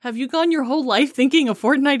Have you gone your whole life thinking a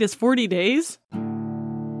fortnight is 40 days?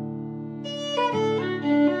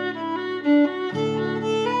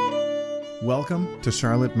 Welcome to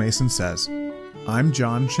Charlotte Mason Says. I'm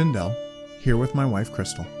John Schindel, here with my wife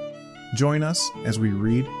Crystal. Join us as we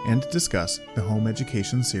read and discuss the Home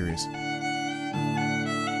Education series.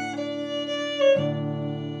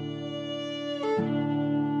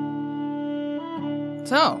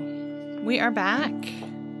 So, we are back.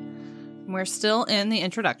 We're still in the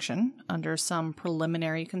introduction under some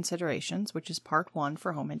preliminary considerations, which is part 1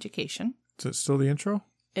 for home education. Is it still the intro?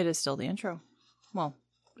 It is still the intro. Well,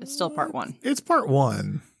 it's still part 1. It's part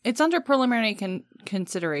 1. It's under preliminary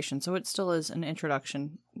consideration, so it still is an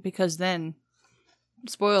introduction. Because then,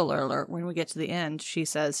 spoiler alert, when we get to the end, she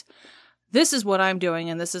says, this is what I'm doing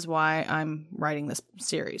and this is why I'm writing this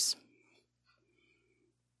series.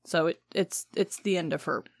 So it's the end of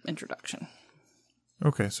her introduction.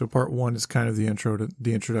 Okay, so part 1 is kind of the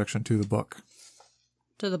introduction to the book.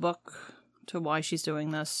 To the book, to why she's doing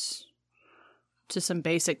this, to some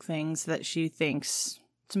basic things that she thinks,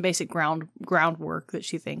 some basic groundwork that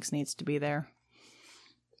she thinks needs to be there.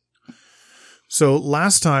 So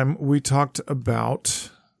last time we talked about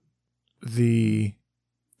the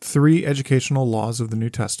 3 educational laws of the New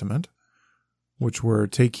Testament, which were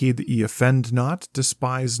take heed that ye offend not,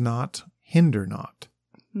 despise not, hinder not.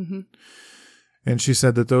 Mm-hmm. And she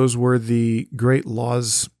said that those were the great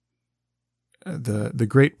laws, the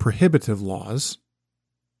great prohibitive laws.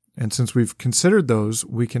 And since we've considered those,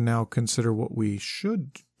 we can now consider what we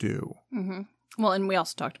should do. Mm-hmm. Well, and we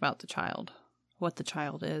also talked about the child, what the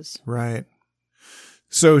child is. Right.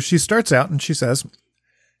 So she starts out and she says,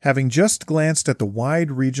 having just glanced at the wide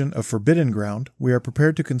region of forbidden ground, we are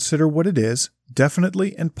prepared to consider what it is,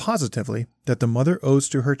 definitely and positively, that the mother owes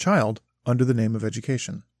to her child under the name of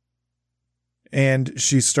education. And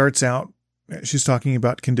she starts out, she's talking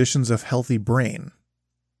about conditions of healthy brain.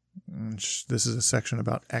 This is a section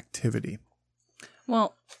about activity.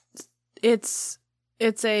 Well, it's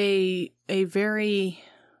a very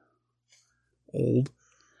old,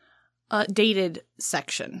 dated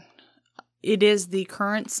section. It is the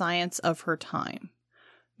current science of her time,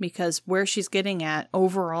 because where she's getting at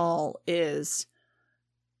overall is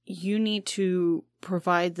you need to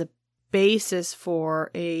provide the basis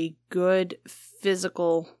for a good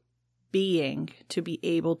physical being to be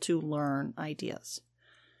able to learn ideas.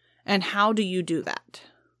 And how do you do that?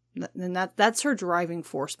 And that's her driving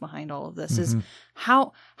force behind all of this, is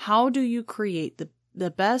how do you create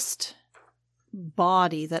the best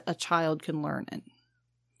body that a child can learn in?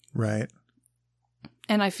 Right.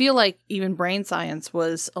 And I feel like even brain science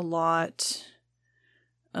was was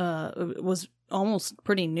almost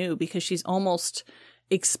pretty new, because she's almost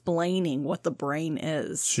explaining what the brain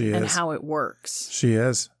is and how it works. She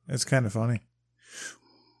is. It's kind of funny.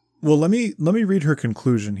 Well, let me read her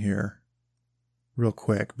conclusion here real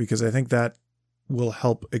quick, because I think that will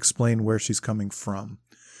help explain where she's coming from.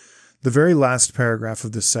 The very last paragraph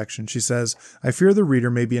of this section, she says, I fear the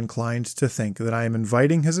reader may be inclined to think that I am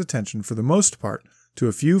inviting his attention for the most part to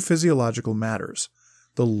a few physiological matters,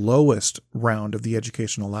 the lowest round of the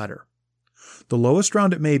educational ladder. The lowest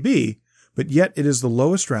round it may be, but yet it is the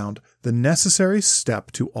lowest round, the necessary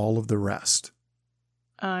step to all of the rest.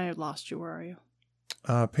 I lost you. Where are you?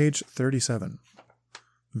 Page 37.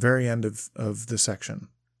 Very end of the section.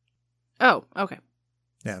 Oh, okay.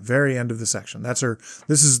 Yeah, very end of the section. That's her.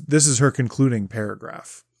 This is her concluding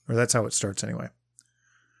paragraph, or that's how it starts anyway.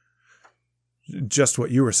 Just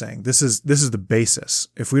what you were saying. This is the basis.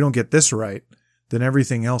 If we don't get this right, then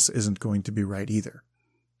everything else isn't going to be right either.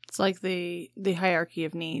 It's like the hierarchy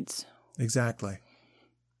of needs. Exactly.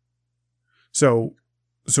 So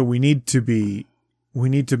we need to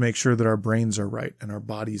make sure that our brains are right and our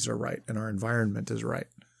bodies are right and our environment is right.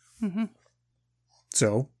 Mm-hmm.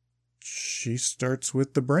 So she starts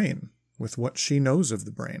with the brain, with what she knows of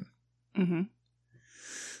the brain. Mm-hmm.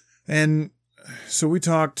 And so we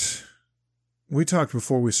talked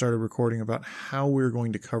before we started recording about how we were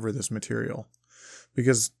going to cover this material,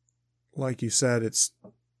 because like you said, it's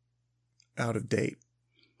out of date.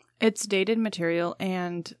 It's dated material,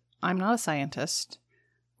 and I'm not a scientist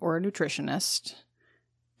or a nutritionist,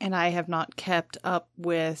 and I have not kept up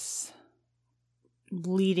with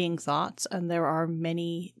leading thoughts, and there are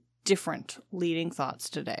many different leading thoughts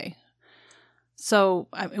today. So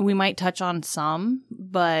we might touch on some,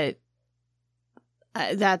 but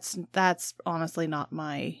that's honestly not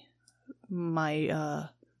my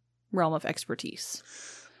realm of expertise.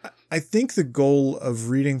 I think the goal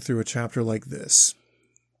of reading through a chapter like this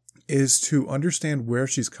is to understand where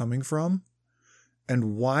she's coming from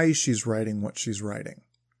and why she's writing what she's writing.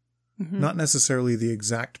 not necessarily the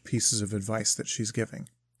exact pieces of advice that she's giving.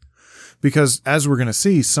 Because as we're going to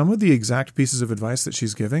see, some of the exact pieces of advice that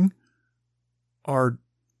she's giving are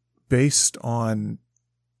based on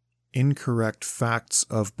incorrect facts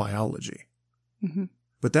of biology. Mm-hmm.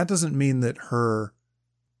 But that doesn't mean that her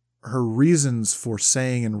reasons for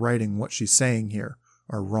saying and writing what she's saying here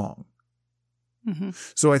are wrong. Mm-hmm.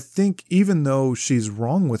 So I think even though she's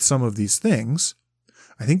wrong with some of these things,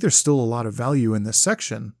 I think there's still a lot of value in this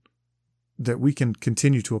section that we can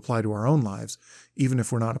continue to apply to our own lives, even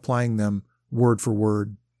if we're not applying them word for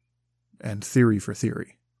word and theory for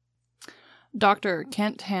theory. Dr.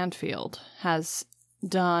 Kent Handfield has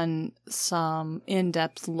done some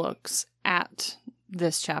in-depth looks at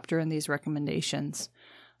this chapter and these recommendations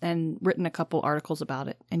and written a couple articles about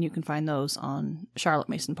it, and you can find those on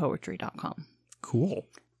charlottemasonpoetry.com. Cool.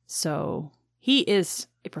 So he is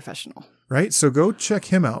a professional. Right? So go check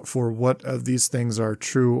him out for what of these things are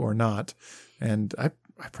true or not. And I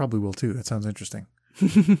probably will too. That sounds interesting.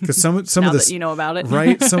 Because some of this, that you know about it.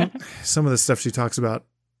 Right? Some of the stuff she talks about,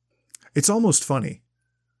 it's almost funny.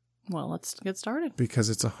 Well, let's get started. Because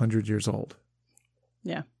it's 100 years old.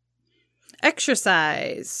 Yeah.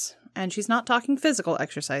 Exercise. And she's not talking physical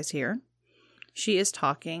exercise here. She is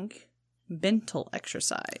talking mental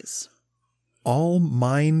exercise. All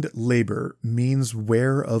mind labor means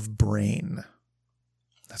wear of brain.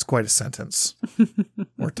 That's quite a sentence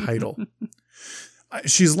or title.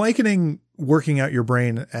 She's likening working out your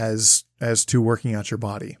brain as to working out your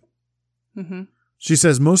body. Mm-hmm. She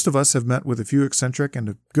says most of us have met with a few eccentric and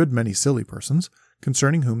a good many silly persons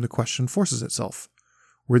concerning whom the question forces itself.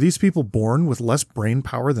 Were these people born with less brain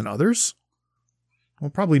power than others? Well,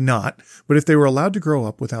 probably not, but if they were allowed to grow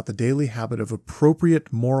up without the daily habit of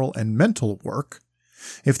appropriate moral and mental work,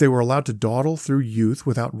 if they were allowed to dawdle through youth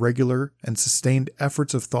without regular and sustained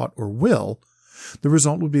efforts of thought or will, the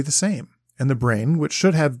result would be the same, and the brain, which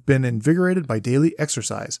should have been invigorated by daily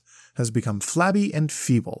exercise, has become flabby and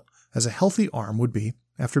feeble, as a healthy arm would be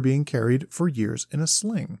after being carried for years in a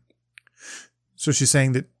sling. So she's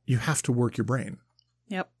saying that you have to work your brain.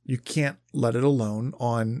 Yep. You can't let it alone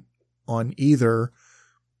on either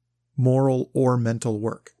moral or mental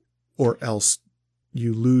work, or else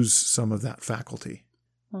you lose some of that faculty.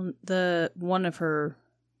 Well, one of her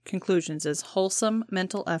conclusions is wholesome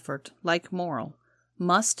mental effort, like moral,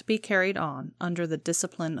 must be carried on under the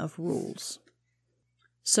discipline of rules.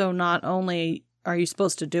 So not only are you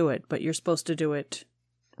supposed to do it, but you're supposed to do it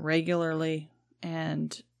regularly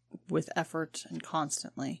and with effort and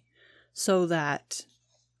constantly so that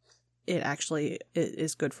it actually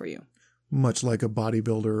is good for you. Much like a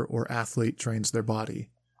bodybuilder or athlete trains their body.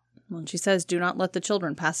 Well, she says, do not let the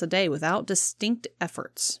children pass a day without distinct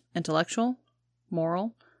efforts, intellectual,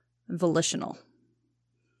 moral, and volitional.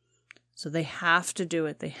 So they have to do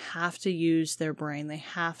it. They have to use their brain. They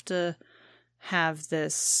have to have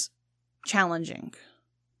this challenging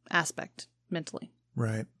aspect mentally.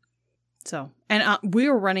 Right. So, and we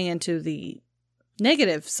are running into the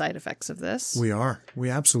negative side effects of this. We are.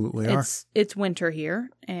 We absolutely are. It's winter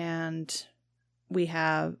here, and we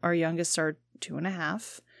have our youngest are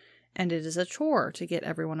 2.5, and it is a chore to get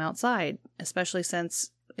everyone outside, especially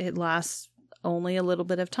since it lasts only a little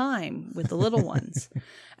bit of time with the little ones.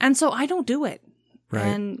 And so I don't do it. Right.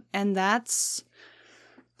 And that's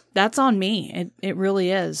on me. It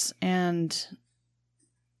really is. And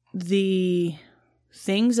the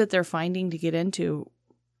things that they're finding to get into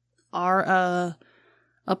are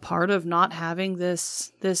a part of not having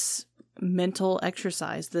this mental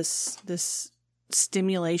exercise, this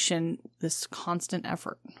stimulation, this constant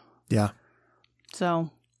effort. Yeah.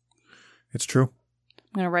 So it's true.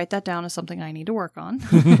 I'm going to write that down as something I need to work on.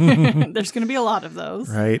 There's going to be a lot of those.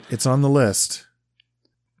 Right. It's on the list.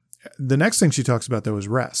 The next thing she talks about, though, is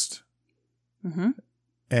rest. Mm-hmm.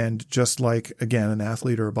 And just like, again, an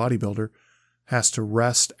athlete or a bodybuilder has to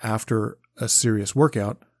rest after a serious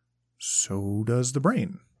workout, so does the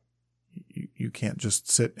brain. You can't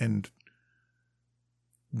just sit and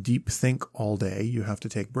deep think all day. You have to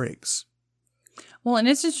take breaks. Well, and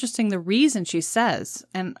it's interesting the reason she says,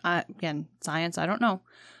 and again, science, I don't know,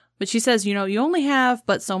 but she says, you only have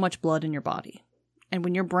but so much blood in your body. And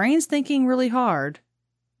when your brain's thinking really hard,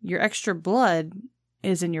 your extra blood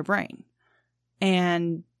is in your brain.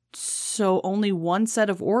 And so only one set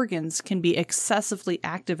of organs can be excessively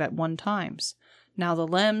active at one time. Now the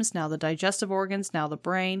limbs, now the digestive organs, now the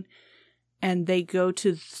brain, and they go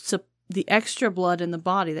to the extra blood in the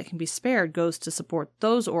body that can be spared goes to support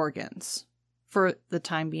those organs for the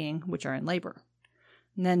time being, which are in labor.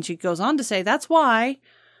 And then she goes on to say, that's why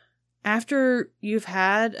after you've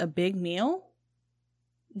had a big meal,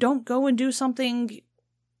 don't go and do something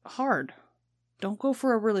hard. Don't go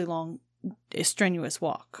for a really long, strenuous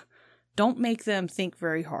walk. Don't make them think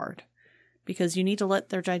very hard, because you need to let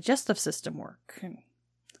their digestive system work. And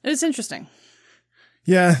it's interesting.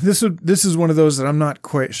 Yeah, this is one of those that I'm not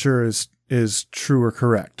quite sure is true or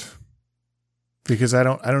correct, because I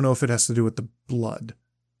don't know if it has to do with the blood.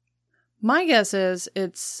 My guess is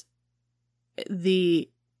it's the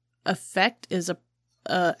effect is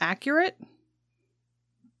accurate,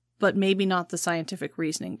 but maybe not the scientific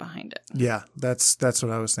reasoning behind it. Yeah, that's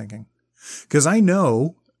what I was thinking. Because I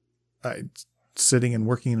know, sitting and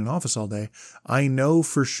working in an office all day, I know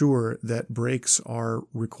for sure that breaks are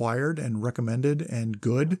required and recommended and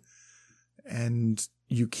good. And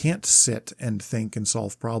you can't sit and think and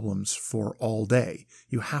solve problems for all day.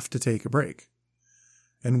 You have to take a break.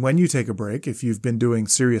 And when you take a break, if you've been doing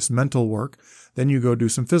serious mental work, then you go do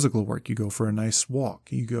some physical work. You go for a nice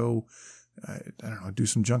walk. You go, do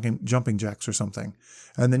some jumping jacks or something.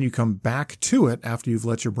 And then you come back to it after you've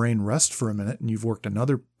let your brain rest for a minute and you've worked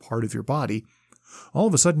another part of your body. All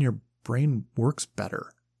of a sudden, your brain works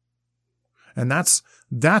better. And that's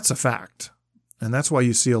a fact. And that's why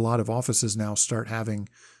you see a lot of offices now start having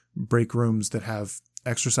break rooms that have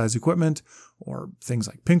exercise equipment or things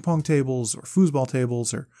like ping pong tables or foosball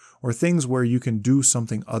tables or things where you can do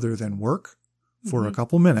something other than work for a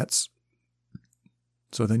couple minutes.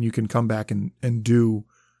 So then you can come back and do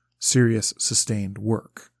serious, sustained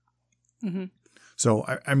work. Mm-hmm. So,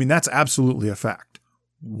 I mean, that's absolutely a fact.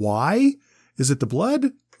 Why? Is it the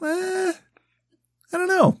blood? I don't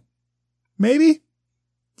know. Maybe.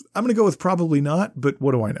 I'm going to go with probably not, but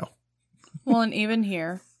what do I know? Well, and even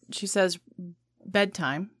here, she says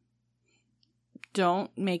bedtime.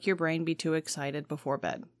 Don't make your brain be too excited before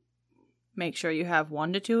bed. Make sure you have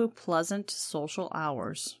 1 to 2 pleasant social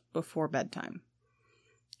hours before bedtime.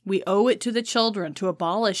 We owe it to the children to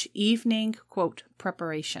abolish evening, quote,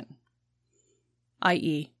 preparation,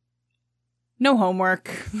 i.e., no homework.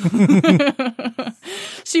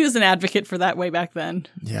 She was an advocate for that way back then.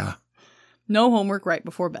 Yeah. No homework right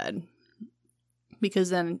before bed, because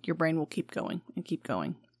then your brain will keep going and keep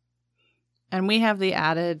going. And we have the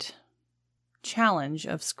added challenge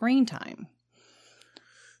of screen time.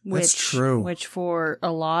 That's true. Which for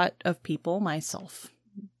a lot of people, myself,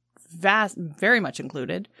 very much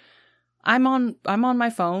included, I'm on my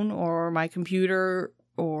phone or my computer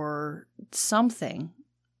or something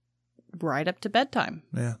right up to bedtime.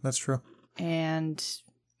 Yeah, that's true. And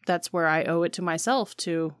that's where I owe it to myself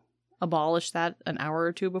to abolish that an hour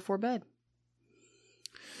or two before bed.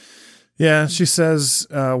 Yeah, she says,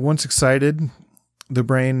 once excited, the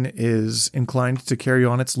brain is inclined to carry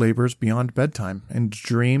on its labors beyond bedtime, and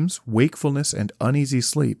dreams, wakefulness, and uneasy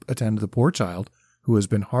sleep attend the poor child who has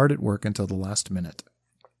been hard at work until the last minute.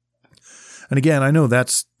 And again, I know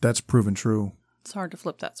that's proven true. It's hard to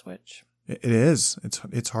flip that switch. It is.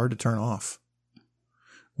 It's hard to turn off,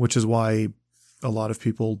 which is why a lot of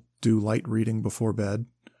people do light reading before bed.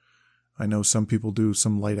 I know some people do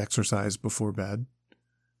some light exercise before bed.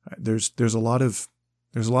 There's a lot of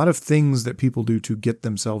things that people do to get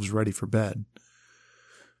themselves ready for bed.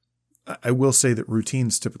 I will say that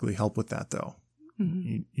routines typically help with that, though.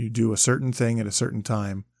 Mm-hmm. You do a certain thing at a certain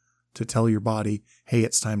time to tell your body, hey,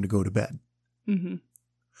 it's time to go to bed. Mm-hmm.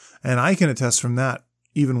 And I can attest from that,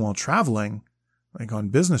 even while traveling, like on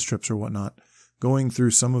business trips or whatnot, going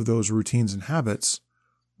through some of those routines and habits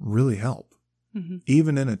really help. Mm-hmm.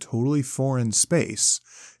 Even in a totally foreign space,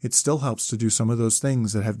 it still helps to do some of those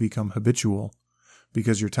things that have become habitual,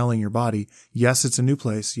 because you're telling your body, yes, it's a new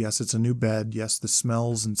place. Yes, it's a new bed. Yes, the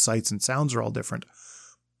smells and sights and sounds are all different,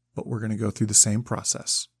 but we're going to go through the same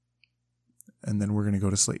process, and then we're going to go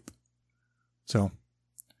to sleep. So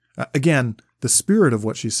again, the spirit of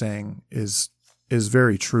what she's saying is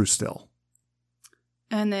very true still.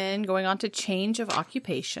 And then going on to change of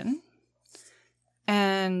occupation.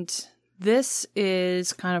 And this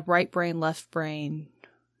is kind of right brain, left brain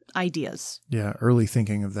ideas. Yeah, early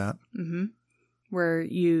thinking of that. Mm-hmm. Where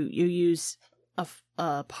you use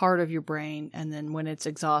a part of your brain, and then when it's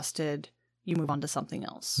exhausted, you move on to something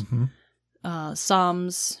else. Mm-hmm.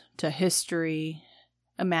 Sums to history.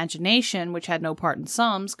 Imagination, which had no part in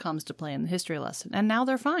sums, comes to play in the history lesson. And now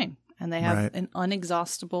they're fine. And they have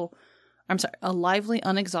a lively,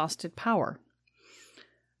 unexhausted power.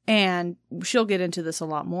 And she'll get into this a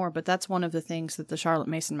lot more, but that's one of the things that the Charlotte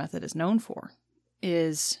Mason method is known for,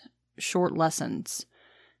 is short lessons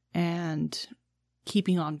and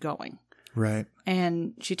keeping on going. Right.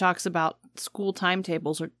 And she talks about school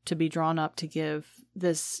timetables are to be drawn up to give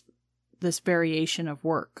this variation of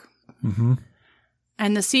work. Mm-hmm.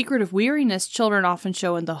 And the secret of weariness children often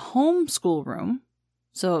show in the home school room.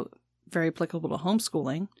 So very applicable to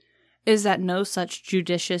homeschooling, is that no such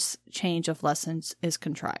judicious change of lessons is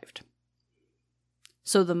contrived.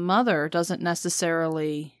 So the mother doesn't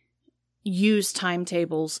necessarily use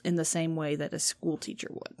timetables in the same way that a school teacher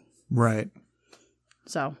would. Right.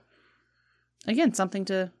 So, again, something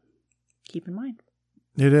to keep in mind.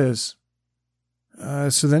 It is.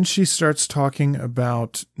 So then she starts talking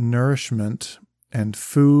about nourishment and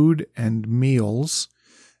food and meals,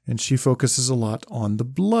 and she focuses a lot on the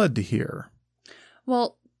blood here.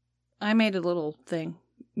 Well, I made a little thing.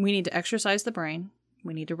 We need to exercise the brain.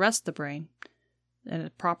 We need to rest the brain at a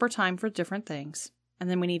proper time for different things. And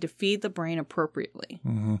then we need to feed the brain appropriately.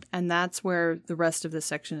 Mm-hmm. And that's where the rest of this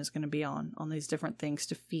section is going to be on these different things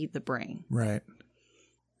to feed the brain. Right.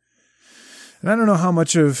 And I don't know how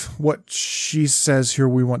much of what she says here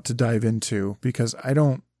we want to dive into, because I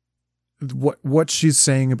don't, what she's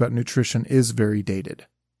saying about nutrition is very dated.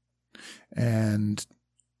 And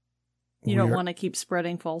you don't want to keep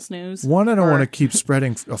spreading false news? One, I don't want to keep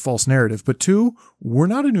spreading a false narrative. But two, we're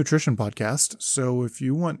not a nutrition podcast. So if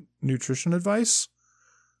you want nutrition advice,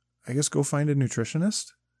 I guess go find a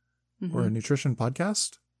nutritionist or a nutrition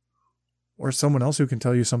podcast or someone else who can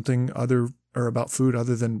tell you something other or about food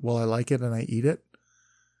other than, well, I like it and I eat it.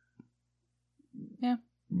 Yeah.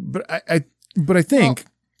 But I think,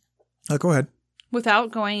 go ahead.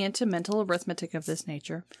 Without going into mental arithmetic of this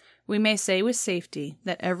nature, we may say with safety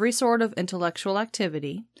that every sort of intellectual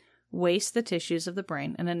activity wastes the tissues of the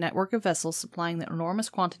brain and a network of vessels supplying the enormous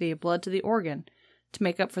quantity of blood to the organ to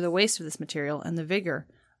make up for the waste of this material, and the vigor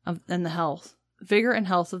and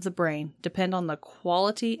health of the brain depend on the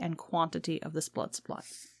quality and quantity of this blood supply.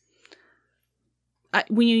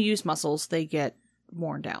 When you use muscles, they get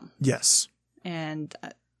worn down. Yes. And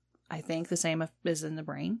I think the same is in the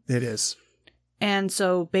brain. It is. And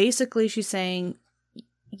so basically she's saying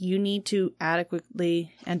you need to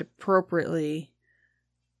adequately and appropriately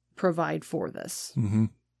provide for this. Mm-hmm.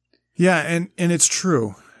 Yeah, and it's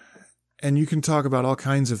true. And you can talk about all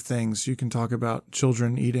kinds of things. You can talk about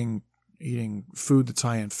children eating food that's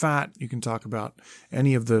high in fat. You can talk about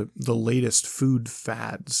any of the latest food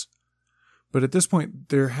fads. But at this point,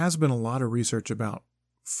 there has been a lot of research about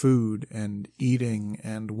food and eating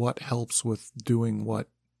and what helps with doing what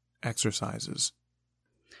exercises.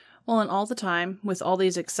 Well, and all the time, with all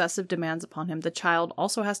these excessive demands upon him, the child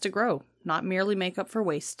also has to grow, not merely make up for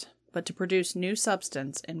waste, but to produce new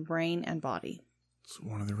substance in brain and body. It's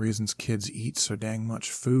one of the reasons kids eat so dang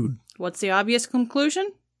much food. What's the obvious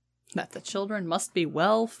conclusion? That the children must be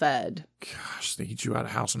well fed. Gosh, they eat you out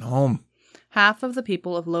of house and home. Half of the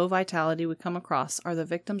people of low vitality we come across are the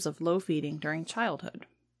victims of low feeding during childhood.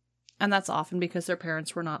 And that's often because their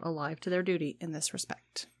parents were not alive to their duty in this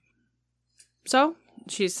respect. So,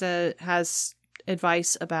 she has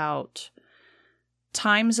advice about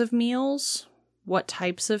times of meals, what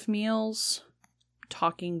types of meals,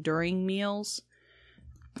 talking during meals.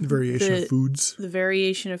 The variation of foods. The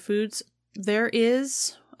variation of foods. There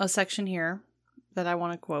is a section here that I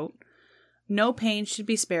want to quote. No pains should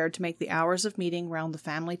be spared to make the hours of meeting round the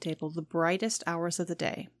family table the brightest hours of the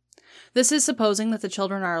day. This is supposing that the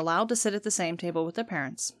children are allowed to sit at the same table with their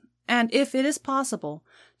parents, and if it is possible,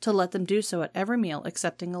 to let them do so at every meal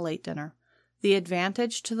excepting a late dinner. The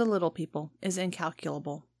advantage to the little people is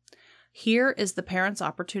incalculable. Here is the parents'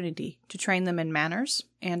 opportunity to train them in manners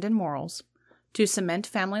and in morals, to cement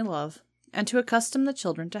family love, and to accustom the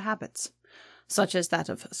children to habits, such as that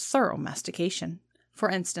of thorough mastication, for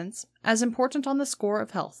instance, as important on the score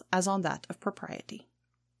of health as on that of propriety.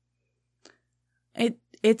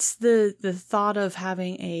 It's the thought of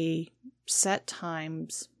having a set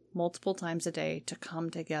times, multiple times a day, to come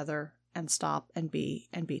together and stop and be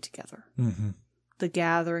together. Mm-hmm. The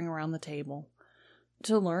gathering around the table,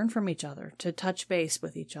 to learn from each other, to touch base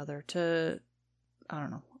with each other, I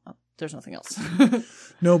don't know. There's nothing else.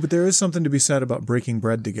 No, but there is something to be said about breaking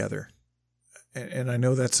bread together. And I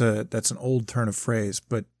know that's an old turn of phrase,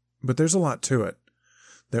 but there's a lot to it.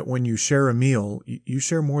 That when you share a meal, you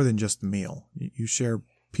share more than just the meal. You share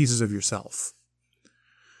pieces of yourself.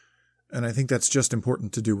 And I think that's just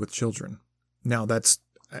important to do with children. Now that's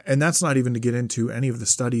not even to get into any of the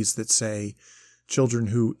studies that say children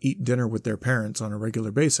who eat dinner with their parents on a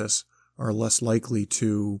regular basis are less likely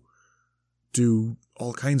to do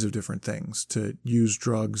all kinds of different things, to use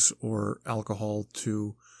drugs or alcohol,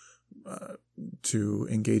 to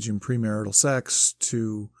engage in premarital sex,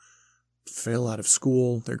 to fail out of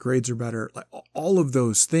school, their grades are better. Like, all of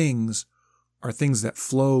those things are things that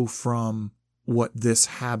flow from what this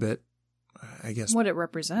habit, I guess. What it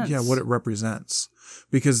represents. Yeah, what it represents.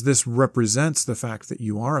 Because this represents the fact that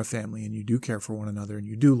you are a family and you do care for one another and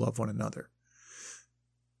you do love one another.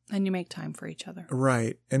 And you make time for each other.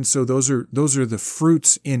 Right. And so those are the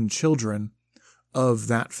fruits in children of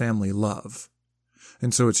that family love.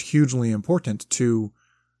 And so it's hugely important to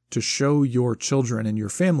show your children and your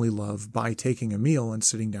family love by taking a meal and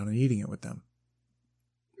sitting down and eating it with them.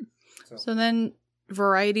 So then,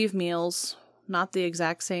 variety of meals, not the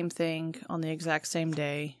exact same thing on the exact same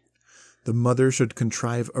day. The mother should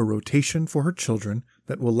contrive a rotation for her children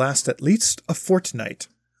that will last at least a fortnight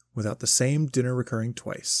without the same dinner recurring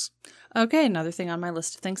twice. Okay, another thing on my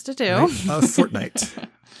list of things to do. Right? A fortnight.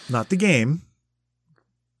 Not the game,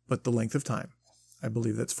 but the length of time. I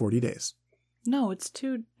believe that's 40 days. No, it's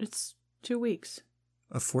 2 weeks.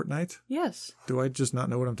 A fortnight? Yes. Do I just not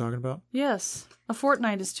know what I'm talking about? Yes. A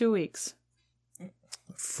fortnight is 2 weeks.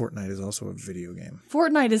 Fortnite is also a video game.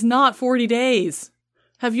 Fortnight is not 40 days.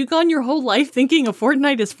 Have you gone your whole life thinking a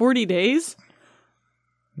fortnight is 40 days?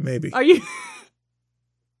 Maybe. Are you...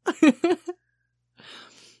 I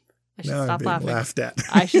should Now stop I'm being laughing. laughed at.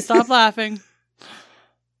 I should stop laughing.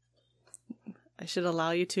 I should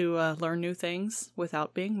allow you to learn new things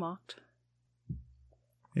without being mocked.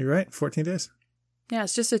 You're right. 14 days. Yeah,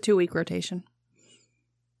 it's just a 2-week rotation.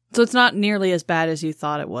 So it's not nearly as bad as you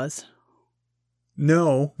thought it was.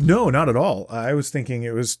 No, not at all. I was thinking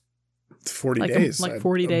it was 40 days. Like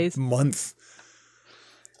 40 days. A month.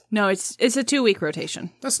 No, it's a 2-week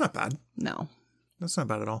rotation. That's not bad. No. That's not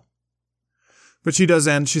bad at all. But she does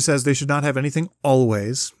end. She says they should not have anything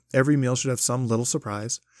always. Every meal should have some little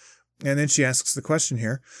surprise. And then she asks the question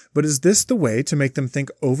here, but is this the way to make them think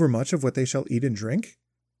overmuch of what they shall eat and drink?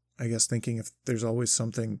 I guess thinking if there's always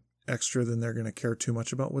something extra, then they're going to care too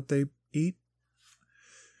much about what they eat.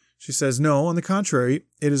 She says, no, on the contrary,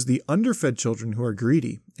 it is the underfed children who are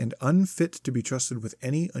greedy and unfit to be trusted with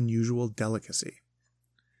any unusual delicacy.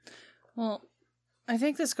 Well, I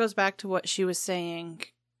think this goes back to what she was saying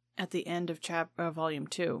at the end of volume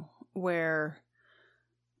 2, where,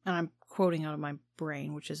 and I'm quoting out of my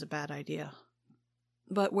brain, which is a bad idea,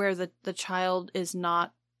 but where the child is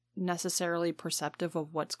not necessarily perceptive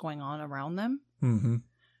of what's going on around them, Mm-hmm.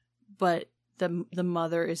 but the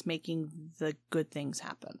mother is making the good things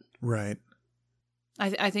happen. Right.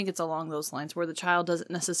 I think it's along those lines where the child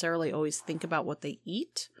doesn't necessarily always think about what they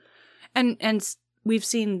eat, and we've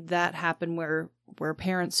seen that happen where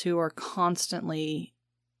parents who are constantly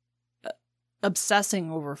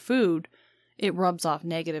obsessing over food, it rubs off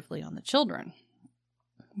negatively on the children,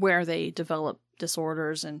 where they develop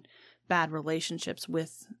disorders and bad relationships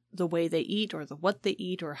with the way they eat or what they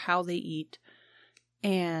eat or how they eat,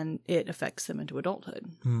 and it affects them into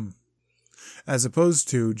adulthood. As opposed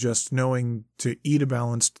to just knowing to eat a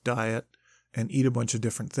balanced diet and eat a bunch of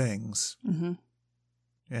different things. Mm-hmm.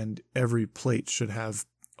 And every plate should have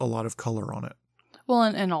a lot of color on it. Well,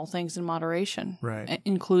 and all things in moderation. Right.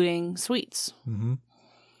 Including sweets. Mm-hmm.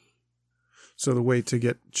 So the way to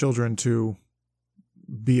get children to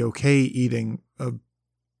be okay eating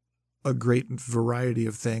a great variety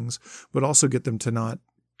of things, but also get them to not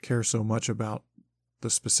care so much about the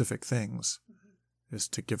specific things, is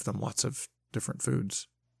to give them lots of different foods.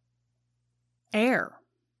 Air.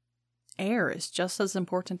 Air is just as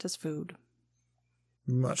important as food.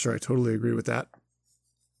 I'm not sure I totally agree with that,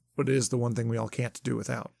 but it is the one thing we all can't do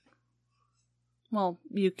without. Well,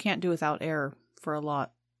 you can't do without air for a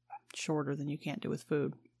lot shorter than you can't do with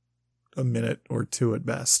food. A minute or two at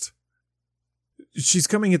best. She's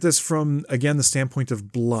coming at this from, again, the standpoint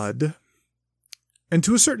of blood. And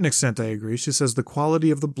to a certain extent, I agree. She says the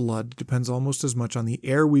quality of the blood depends almost as much on the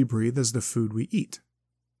air we breathe as the food we eat.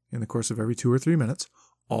 In the course of every 2 or 3 minutes,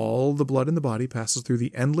 all the blood in the body passes through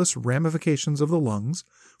the endless ramifications of the lungs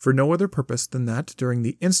for no other purpose than that, during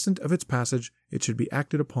the instant of its passage, it should be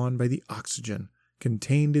acted upon by the oxygen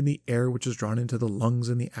contained in the air which is drawn into the lungs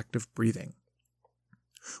in the act of breathing.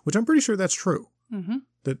 Which I'm pretty sure that's true. Mm-hmm.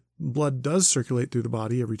 That blood does circulate through the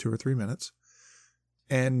body every 2 or 3 minutes.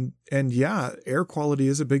 And yeah, air quality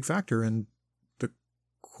is a big factor in the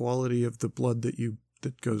quality of the blood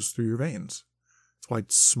that goes through your veins. That's why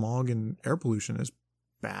smog and air pollution is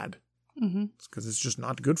bad. Mm-hmm. It's because it's just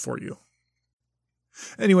not good for you.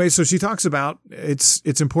 Anyway, so she talks about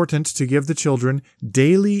it's important to give the children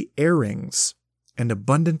daily airings and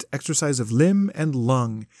abundant exercise of limb and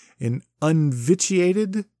lung in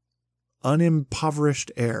unvitiated,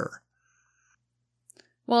 unimpoverished air.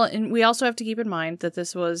 Well, and we also have to keep in mind that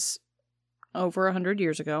this was over 100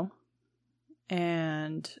 years ago,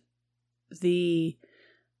 and the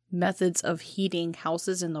methods of heating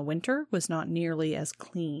houses in the winter was not nearly as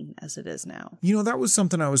clean as it is now. You know, that was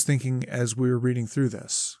something I was thinking as we were reading through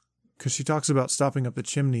this, because she talks about stopping up the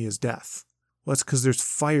chimney as death. Well, that's because there's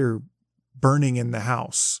fire burning in the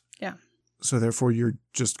house. Yeah. So therefore you're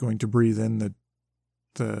just going to breathe in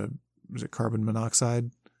is it carbon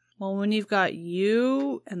monoxide? Well, when you've got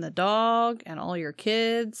you and the dog and all your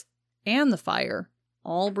kids and the fire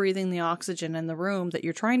all breathing the oxygen in the room that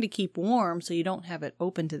you're trying to keep warm so you don't have it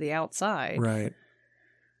open to the outside. Right.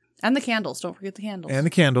 And the candles. Don't forget the candles. And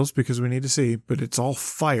the candles, because we need to see, but it's all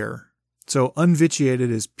fire. So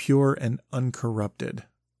unvitiated is pure and uncorrupted.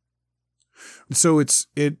 So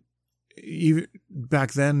even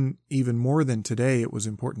back then, even more than today, it was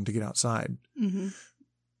important to get outside. Mm-hmm.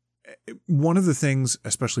 One of the things,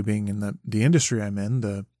 especially being in the industry I'm in,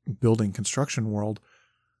 the building construction world,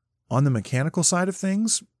 on the mechanical side of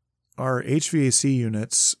things, our HVAC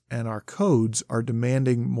units and our codes are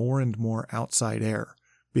demanding more and more outside air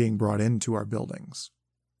being brought into our buildings.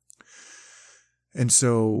 And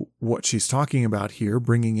so what she's talking about here,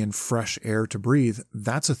 bringing in fresh air to breathe,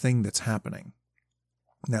 that's a thing that's happening.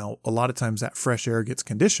 Now, a lot of times that fresh air gets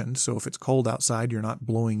conditioned, so if it's cold outside, you're not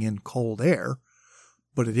blowing in cold air,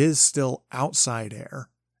 but it is still outside air,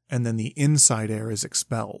 and then the inside air is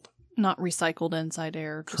expelled. Not recycled inside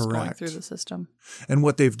air, just going through the system. And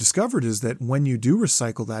what they've discovered is that when you do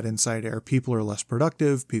recycle that inside air, people are less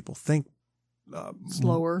productive, people think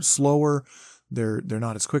slower, they're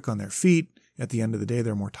not as quick on their feet. At the end of the day,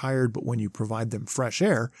 they're more tired, but when you provide them fresh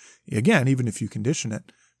air, again, even if you condition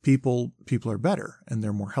it, people are better and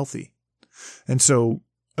they're more healthy. And so,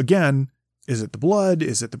 again, is it the blood?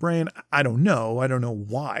 Is it the brain? I don't know. I don't know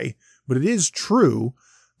why, but it is true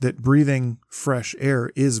that breathing fresh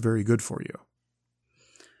air is very good for you.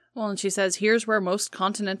 Well, and she says, here's where most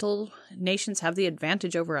continental nations have the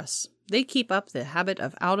advantage over us. They keep up the habit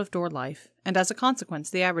of out-of-door life, and as a consequence,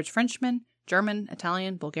 the average Frenchman, German,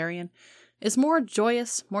 Italian, Bulgarian is more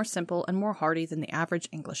joyous, more simple, and more hardy than the average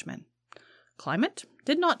Englishman. Climate?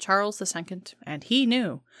 Did not Charles II, and he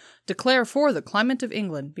knew, declare for the climate of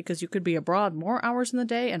England, because you could be abroad more hours in the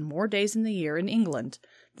day and more days in the year in England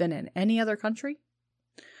than in any other country?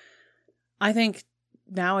 I think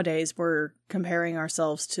nowadays we're comparing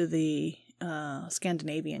ourselves to the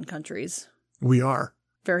Scandinavian countries. We are.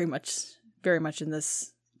 Very much in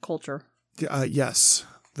this culture. Yes.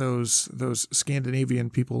 Those Scandinavian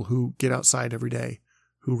people who get outside every day,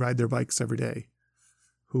 who ride their bikes every day,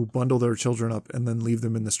 who bundle their children up and then leave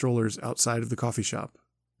them in the strollers outside of the coffee shop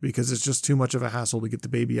because it's just too much of a hassle to get the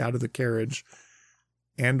baby out of the carriage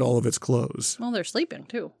and all of its clothes. Well, they're sleeping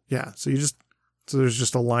too. Yeah. So there's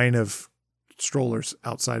just a line of strollers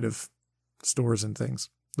outside of stores and things.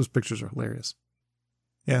 Those pictures are hilarious.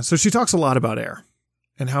 Yeah. So she talks a lot about air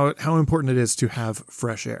and how important it is to have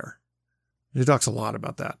fresh air. She talks a lot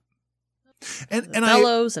about that. And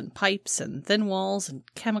bellows and pipes and thin walls and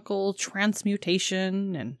chemical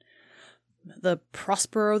transmutation and the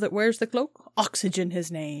Prospero that wears the cloak, oxygen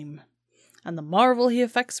his name, and the marvel he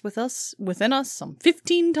effects within us some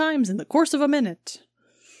 15 times in the course of a minute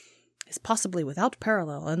is possibly without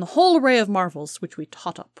parallel in the whole array of marvels which we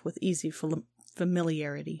tot up with easy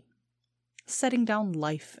familiarity, setting down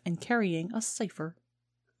life and carrying us safer.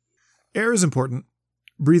 Air is important.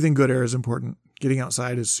 Breathing good air is important. Getting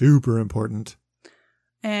outside is super important.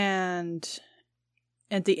 And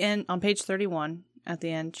at the end, on page 31, at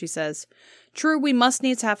the end, she says, true, we must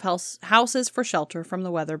needs have houses for shelter from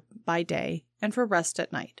the weather by day and for rest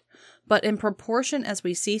at night. But in proportion as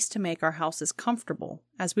we cease to make our houses comfortable,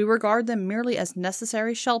 as we regard them merely as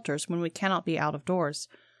necessary shelters when we cannot be out of doors,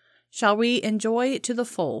 shall we enjoy to the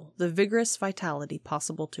full the vigorous vitality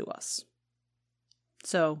possible to us.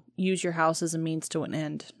 So, use your house as a means to an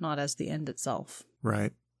end, not as the end itself.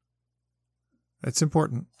 Right. It's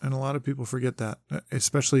important, and a lot of people forget that,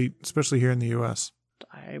 especially here in the U.S.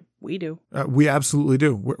 We do. We absolutely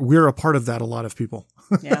do. We're a part of that, a lot of people.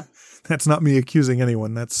 Yeah. That's not me accusing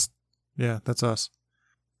anyone. That's us.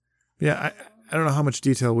 Yeah, I don't know how much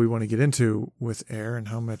detail we want to get into with air and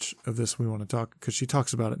how much of this we want to talk, because she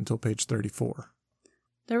talks about it until page 34.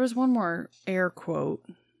 There was one more air quote.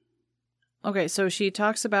 Okay, so she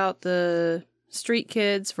talks about the street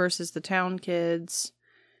kids versus the town kids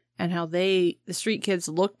and how the street kids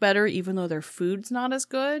look better even though their food's not as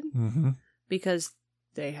good because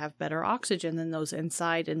they have better oxygen than those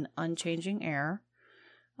inside in unchanging air.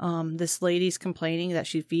 This lady's complaining that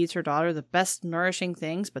she feeds her daughter the best nourishing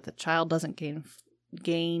things, but the child doesn't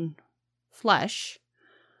gain flesh.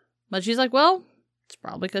 But she's like, well, it's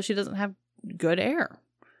probably because she doesn't have good air.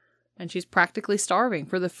 And she's practically starving,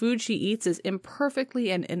 for the food she eats is imperfectly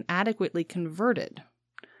and inadequately converted.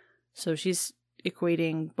 So she's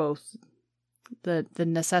equating both the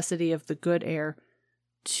necessity of the good air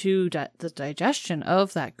to the digestion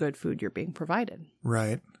of that good food you're being provided.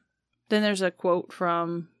 Right. Then there's a quote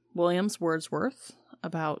from William Wordsworth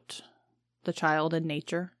about the child in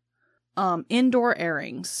nature. Indoor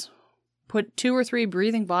airings. Put 2 or 3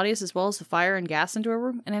 breathing bodies as well as the fire and gas into a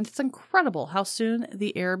room, and it's incredible how soon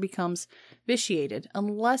the air becomes vitiated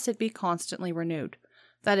unless it be constantly renewed.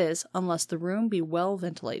 That is, unless the room be well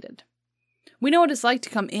ventilated. We know what it's like to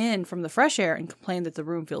come in from the fresh air and complain that the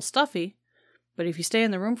room feels stuffy, but if you stay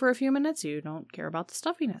in the room for a few minutes, you don't care about the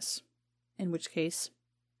stuffiness. In which case,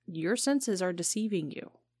 your senses are deceiving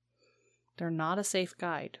you. They're not a safe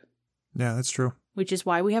guide. Yeah, that's true. Which is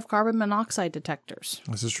why we have carbon monoxide detectors.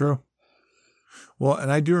 This is true. Well,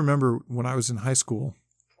 and I do remember when I was in high school,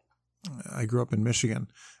 I grew up in Michigan,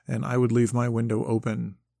 and I would leave my window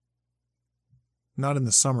open, not in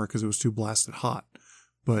the summer because it was too blasted hot,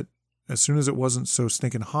 but as soon as it wasn't so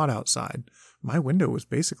stinking hot outside, my window was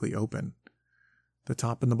basically open. The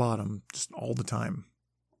top and the bottom, just all the time.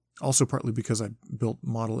 Also partly because I built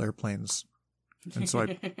model airplanes, and so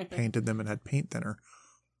I painted them and had paint thinner.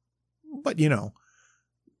 But, you know,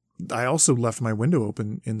 I also left my window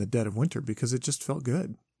open in the dead of winter because it just felt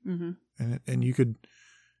good. Mm-hmm. And you could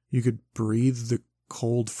breathe the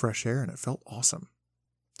cold, fresh air, and it felt awesome.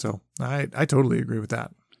 So I totally agree with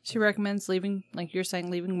that. She recommends leaving, like you're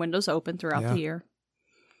saying, leaving windows open throughout the year.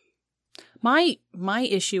 My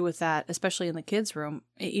issue with that, especially in the kids' room,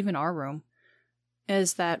 even our room,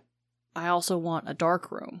 is that I also want a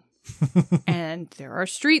dark room. And there are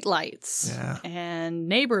street lights and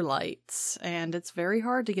neighbor lights, and it's very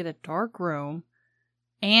hard to get a dark room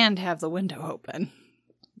and have the window open.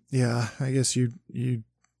 Yeah, I guess you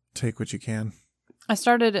take what you can. I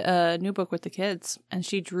started a new book with the kids, and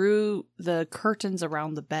she drew the curtains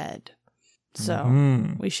around the bed. So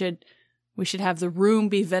we should have the room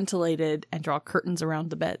be ventilated and draw curtains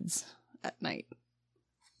around the beds at night.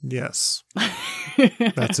 Yes.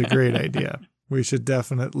 That's a great idea. We should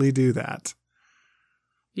definitely do that.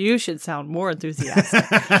 You should sound more enthusiastic.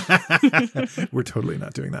 We're totally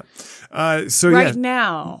not doing that.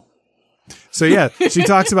 Now. So yeah, she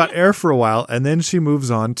talks about air for a while, and then she moves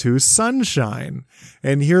on to sunshine.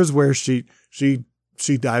 And here's where she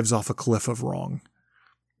dives off a cliff of wrong.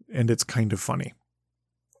 And it's kind of funny.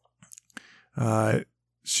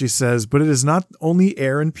 She says, but it is not only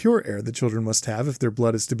air and pure air the children must have if their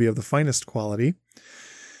blood is to be of the finest quality.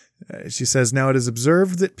 She says, now it is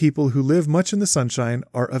observed that people who live much in the sunshine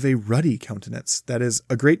are of a ruddy countenance. That is,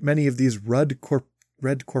 a great many of these red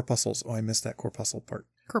corpuscles. Oh, I missed that corpuscle part.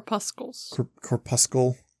 Corpuscles.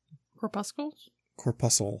 Corpuscle. Corpuscles?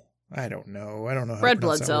 Corpuscle. I don't know how to red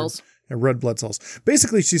blood cells. Yeah, red blood cells.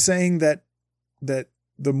 Basically, she's saying that the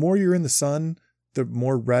more you're in the sun, the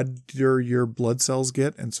more redder your blood cells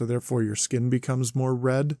get, and so therefore your skin becomes more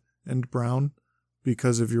red and brown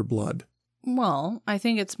because of your blood. Well, I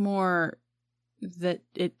think it's more that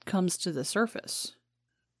it comes to the surface.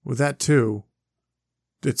 With that too,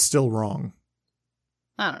 it's still wrong.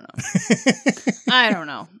 I don't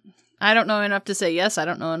know. I don't know enough to say yes. I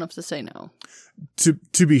don't know enough to say no.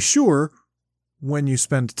 To be sure, when you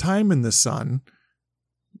spend time in the sun,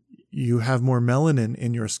 you have more melanin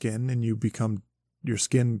in your skin and your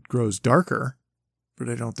skin grows darker, but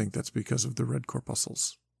I don't think that's because of the red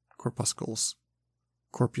corpuscles.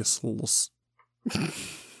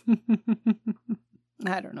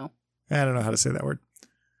 I don't know. I don't know how to say that word.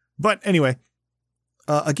 But anyway,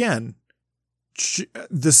 again,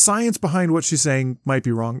 the science behind what she's saying might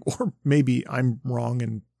be wrong, or maybe I'm wrong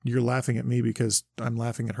and you're laughing at me because I'm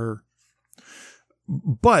laughing at her.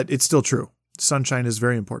 But it's still true. Sunshine is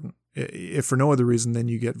very important. If for no other reason, then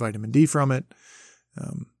you get vitamin D from it.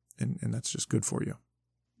 And that's just good for you.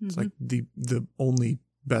 Mm-hmm. It's like the only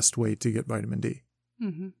best way to get vitamin D.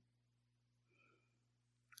 Mm-hmm.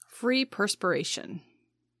 Free perspiration.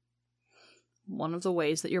 One of the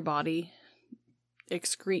ways that your body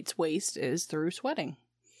excretes waste is through sweating.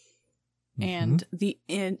 Mm-hmm. And the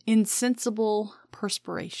insensible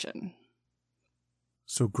perspiration.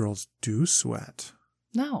 So girls do sweat.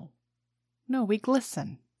 No, we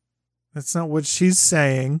glisten. That's not what she's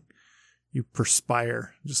saying. You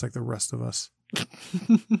perspire, just like the rest of us.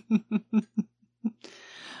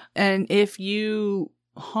 And if you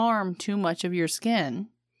harm too much of your skin,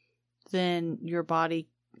 then your body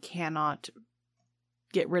cannot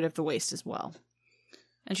get rid of the waste as well.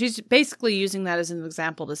 And she's basically using that as an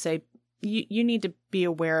example to say, you need to be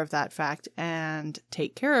aware of that fact and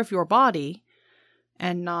take care of your body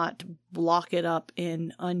and not block it up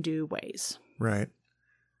in undue ways. Right.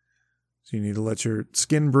 So you need to let your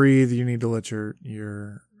skin breathe. You need to let you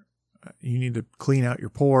need to clean out your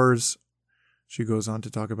pores. She goes on to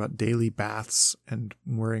talk about daily baths and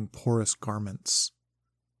wearing porous garments.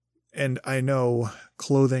 And I know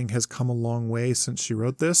clothing has come a long way since she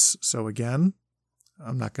wrote this. So again,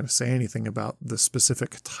 I'm not going to say anything about the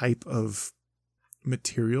specific type of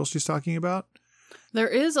material she's talking about. There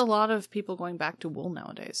is a lot of people going back to wool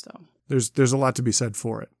nowadays, though. There's a lot to be said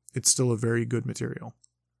for it. It's still a very good material.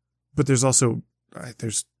 But there's also,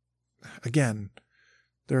 again,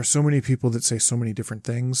 there are so many people that say so many different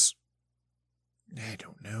things. I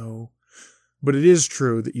don't know. But it is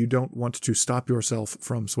true that you don't want to stop yourself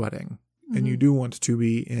from sweating. Mm-hmm. And you do want to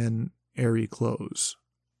be in airy clothes.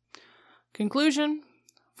 Conclusion.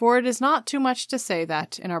 For it is not too much to say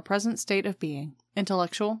that, in our present state of being,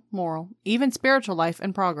 intellectual, moral, even spiritual life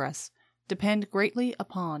and progress depend greatly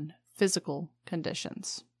upon physical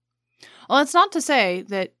conditions. Well, it's not to say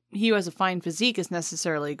that he who has a fine physique is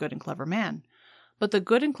necessarily a good and clever man, but the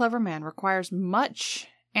good and clever man requires much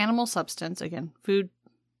animal substance, again, food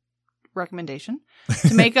recommendation,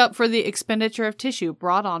 to make up for the expenditure of tissue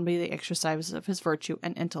brought on by the exercise of his virtue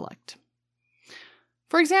and intellect.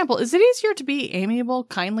 For example, is it easier to be amiable,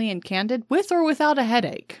 kindly, and candid with or without a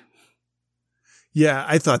headache? Yeah,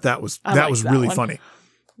 I thought that was really funny.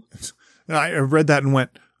 I read that and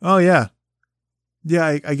went, "Oh yeah,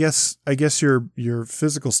 yeah. I guess your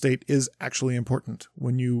physical state is actually important.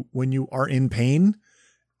 When you are in pain,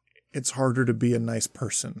 it's harder to be a nice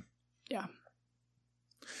person." Yeah.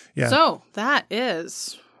 Yeah. So that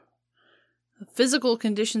is the physical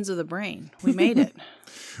conditions of the brain. We made it.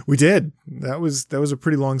 We did. That was a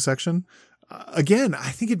pretty long section. Again, I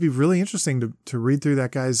think it'd be really interesting to read through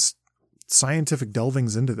that guy's scientific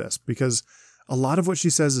delvings into this, because a lot of what she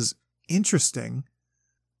says is interesting.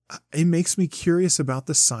 It makes me curious about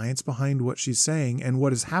the science behind what she's saying and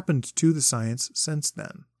what has happened to the science since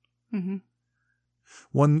then. Mm-hmm.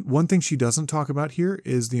 One thing she doesn't talk about here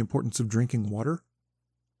is the importance of drinking water.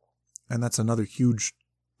 And that's another huge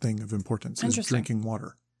thing of importance, is drinking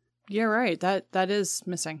water. You're right. That is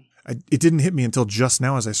missing. It didn't hit me until just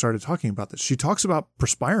now as I started talking about this. She talks about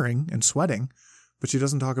perspiring and sweating, but she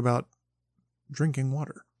doesn't talk about drinking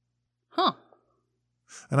water. Huh.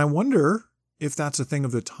 And I wonder if that's a thing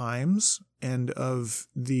of the times and of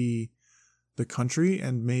the country,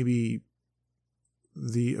 and maybe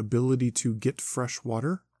the ability to get fresh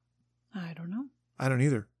water. I don't know. I don't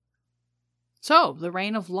either. So, the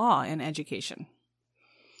reign of law in education.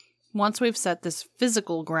 Once we've set this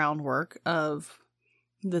physical groundwork of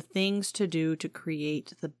the things to do to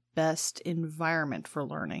create the best environment for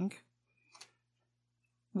learning,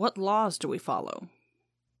 what laws do we follow?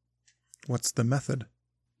 What's the method?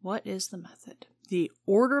 What is the method? The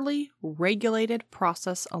orderly, regulated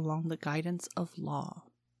process along the guidance of law.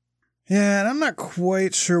 Yeah, and I'm not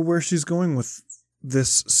quite sure where she's going with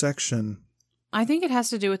this section. I think it has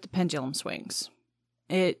to do with the pendulum swings.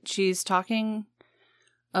 She's talking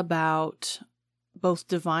about both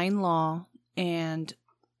divine law and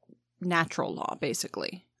natural law,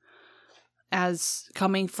 basically. As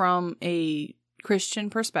coming from a Christian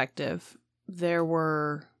perspective, there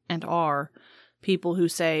were and are people who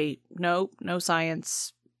say, nope, no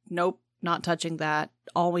science, nope, not touching that.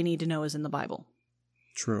 All we need to know is in the Bible.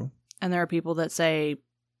 True. And there are people that say,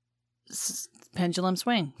 pendulum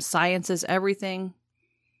swing. Science is everything.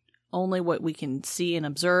 Only what we can see and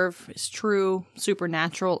observe is true.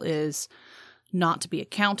 Supernatural is not to be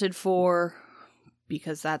accounted for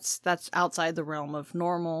because that's outside the realm of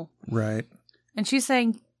normal. Right. And she's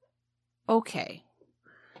saying, okay,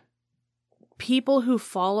 people who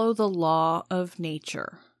follow the law of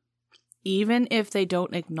nature, even if they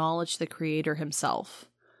don't acknowledge the Creator himself,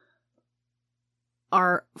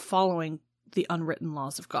 are following the unwritten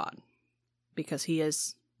laws of God. Because he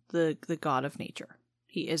is the God of nature.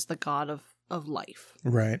 He is the God of life.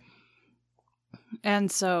 Right.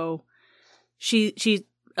 And so she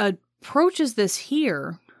approaches this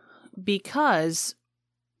here because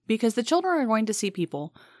the children are going to see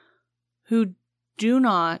people who do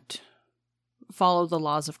not follow the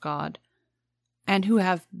laws of God and who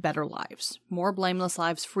have better lives, more blameless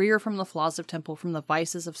lives, freer from the flaws of temple, from the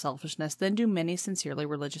vices of selfishness than do many sincerely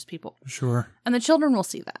religious people. Sure. And the children will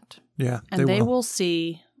see that. Yeah, and they will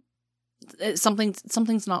see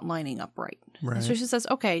something's not lining up right. Right. And so she says,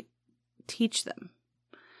 okay, teach them.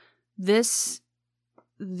 This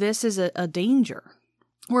is a danger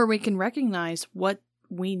where we can recognize what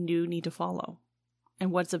we do need to follow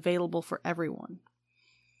and what's available for everyone.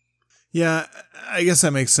 Yeah, I guess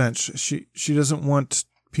that makes sense. She doesn't want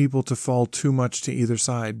people to fall too much to either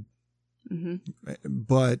side, mm-hmm.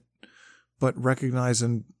 but recognize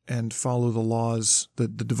and follow the laws, the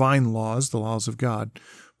divine laws, the laws of God,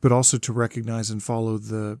 but also to recognize and follow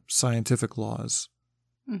the scientific laws.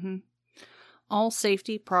 Mm-hmm. All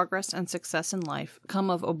safety, progress, and success in life come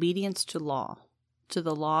of obedience to law, to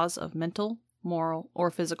the laws of mental, moral,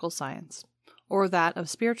 or physical science, or that of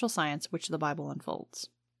spiritual science which the Bible unfolds.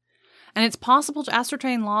 And it's possible to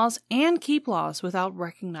ascertain laws and keep laws without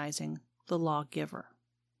recognizing the lawgiver.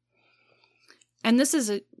 And this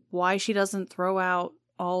is why she doesn't throw out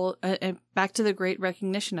all, back to the great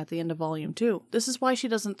recognition at the end of Volume 2. This is why she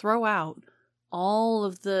doesn't throw out all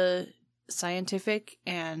of the scientific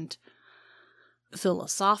and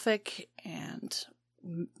philosophic and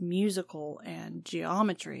musical and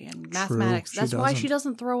geometry and mathematics. That's why she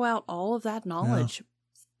doesn't throw out all of that knowledge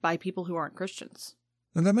by people who aren't Christians.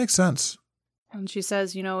 And that makes sense. And she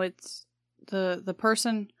says, it's the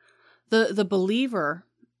person, the believer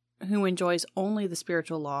who enjoys only the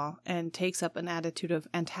spiritual law and takes up an attitude of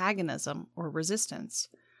antagonism or resistance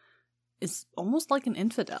is almost like an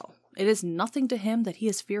infidel. It is nothing to him that he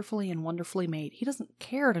is fearfully and wonderfully made. He doesn't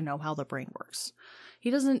care to know how the brain works.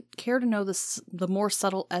 He doesn't care to know the more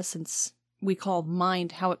subtle essence we call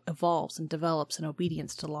mind, how it evolves and develops in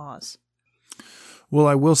obedience to laws. Well,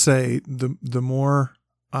 I will say the more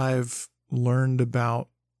I've learned about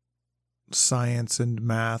science and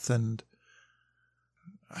math and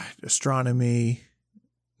astronomy,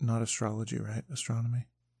 not astrology, right? Astronomy.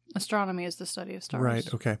 Astronomy is the study of stars.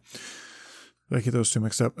 Right. Okay. I get those two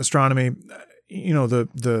mixed up. Astronomy,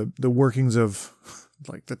 the workings of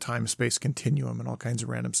like the time-space continuum and all kinds of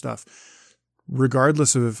random stuff.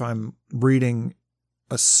 Regardless of if I'm reading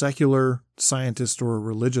a secular scientist or a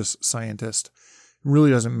religious scientist, it really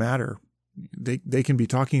doesn't matter. They can be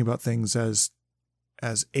talking about things as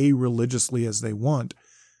a-religiously as they want.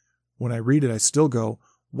 When I read it, I still go,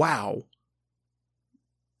 wow,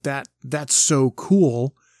 that's so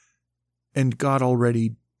cool. And God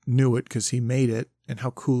already knew it because he made it. And how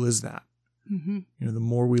cool is that? Mm-hmm. The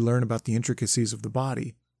more we learn about the intricacies of the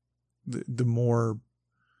body, the more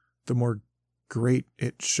great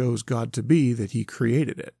it shows God to be that he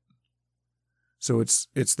created it. So it's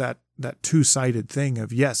that two-sided thing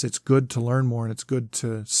of, yes, it's good to learn more and it's good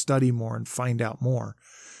to study more and find out more.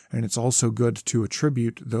 And it's also good to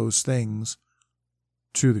attribute those things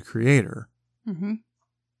to the Creator. Mm-hmm.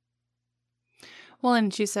 Well,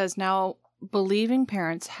 and she says, now, believing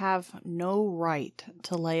parents have no right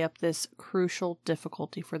to lay up this crucial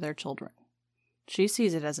difficulty for their children. She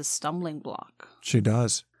sees it as a stumbling block. She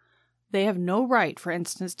does. They have no right, for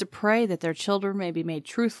instance, to pray that their children may be made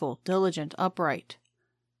truthful, diligent, upright,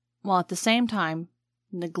 while at the same time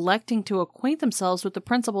neglecting to acquaint themselves with the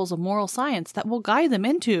principles of moral science that will guide them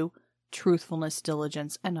into truthfulness,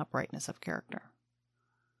 diligence, and uprightness of character.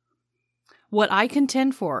 What I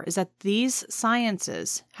contend for is that these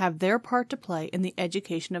sciences have their part to play in the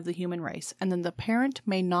education of the human race, and then the parent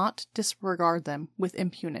may not disregard them with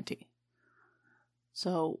impunity.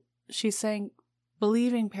 So she's saying,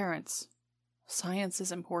 believing parents, science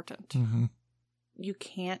is important. Mm-hmm. You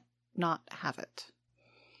can't not have it.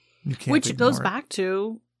 You can't Which ignore goes it. back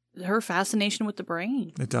to her fascination with the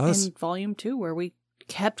brain. It does. In Volume 2, where we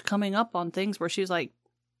kept coming up on things where she's like,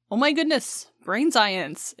 oh my goodness, brain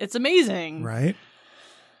science. It's amazing. Right.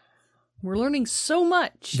 We're learning so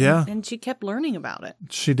much. Yeah. And she kept learning about it.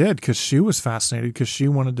 She did, because she was fascinated, because she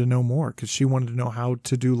wanted to know more, because she wanted to know how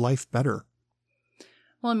to do life better.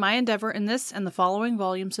 Well, my endeavor in this and the following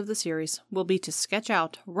volumes of the series will be to sketch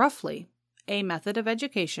out, roughly, a method of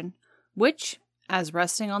education which, as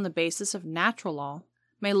resting on the basis of natural law,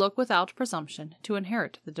 may look without presumption to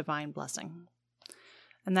inherit the divine blessing.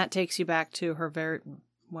 And that takes you back to her very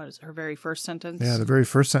first sentence? Yeah, the very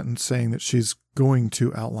first sentence saying that she's going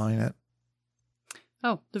to outline it.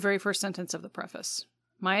 Oh, the very first sentence of the preface.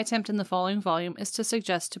 My attempt in the following volume is to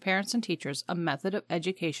suggest to parents and teachers a method of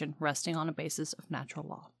education resting on a basis of natural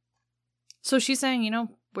law. So she's saying,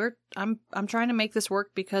 I'm trying to make this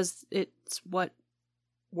work because it's what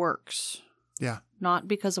works. Yeah. Not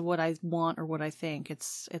because of what I want or what I think.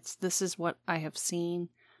 It's this is what I have seen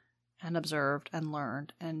and observed and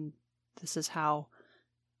learned, and this is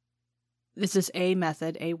a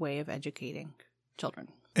method, a way of educating children.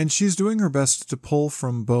 And she's doing her best to pull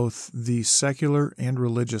from both the secular and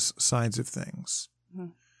religious sides of things.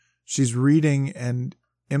 Mm-hmm. She's reading and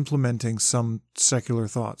implementing some secular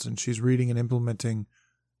thoughts, and she's reading and implementing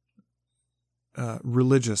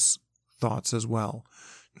religious thoughts as well.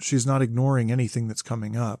 She's not ignoring anything that's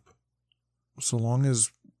coming up, so long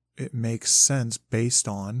as it makes sense based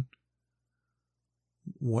on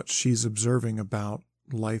what she's observing about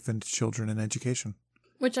life and children and education.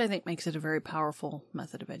 Which I think makes it a very powerful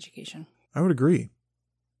method of education. I would agree.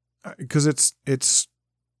 Because it's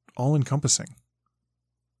all-encompassing.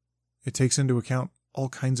 It takes into account all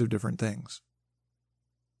kinds of different things.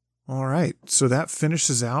 All right, so that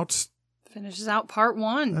finishes out part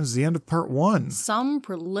 1. That is the end of part 1. Some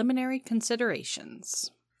preliminary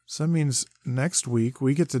considerations. So that means next week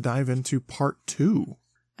we get to dive into part 2.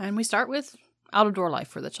 And we start with out-of-door life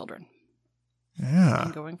for the children. Yeah.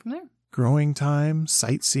 And going from there. Growing time,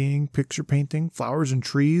 sightseeing, picture painting, flowers and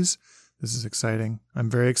trees. This is exciting. I'm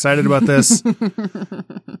very excited about this. This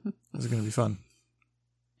is going to be fun.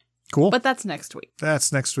 Cool. But that's next week.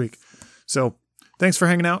 That's next week. So thanks for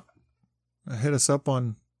hanging out. Hit us up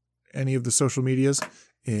on any of the social medias.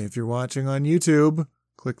 If you're watching on YouTube,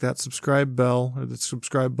 click that subscribe bell or the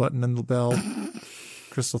subscribe button and the bell.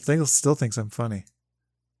 Crystal still thinks I'm funny.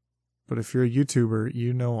 But if you're a YouTuber,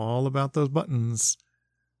 you know all about those buttons.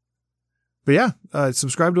 But yeah,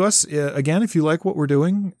 subscribe to us. Again, if you like what we're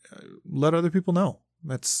doing, let other people know.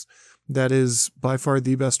 That is by far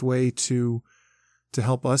the best way to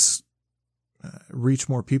help us reach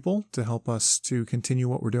more people, to help us to continue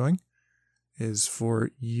what we're doing, is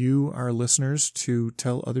for you, our listeners, to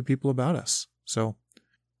tell other people about us. So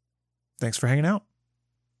thanks for hanging out.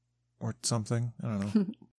 Or something. I don't know.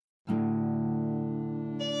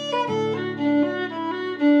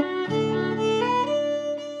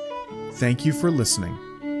 Thank you for listening.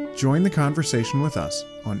 Join the conversation with us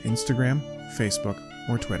on Instagram, Facebook,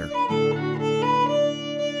 or Twitter.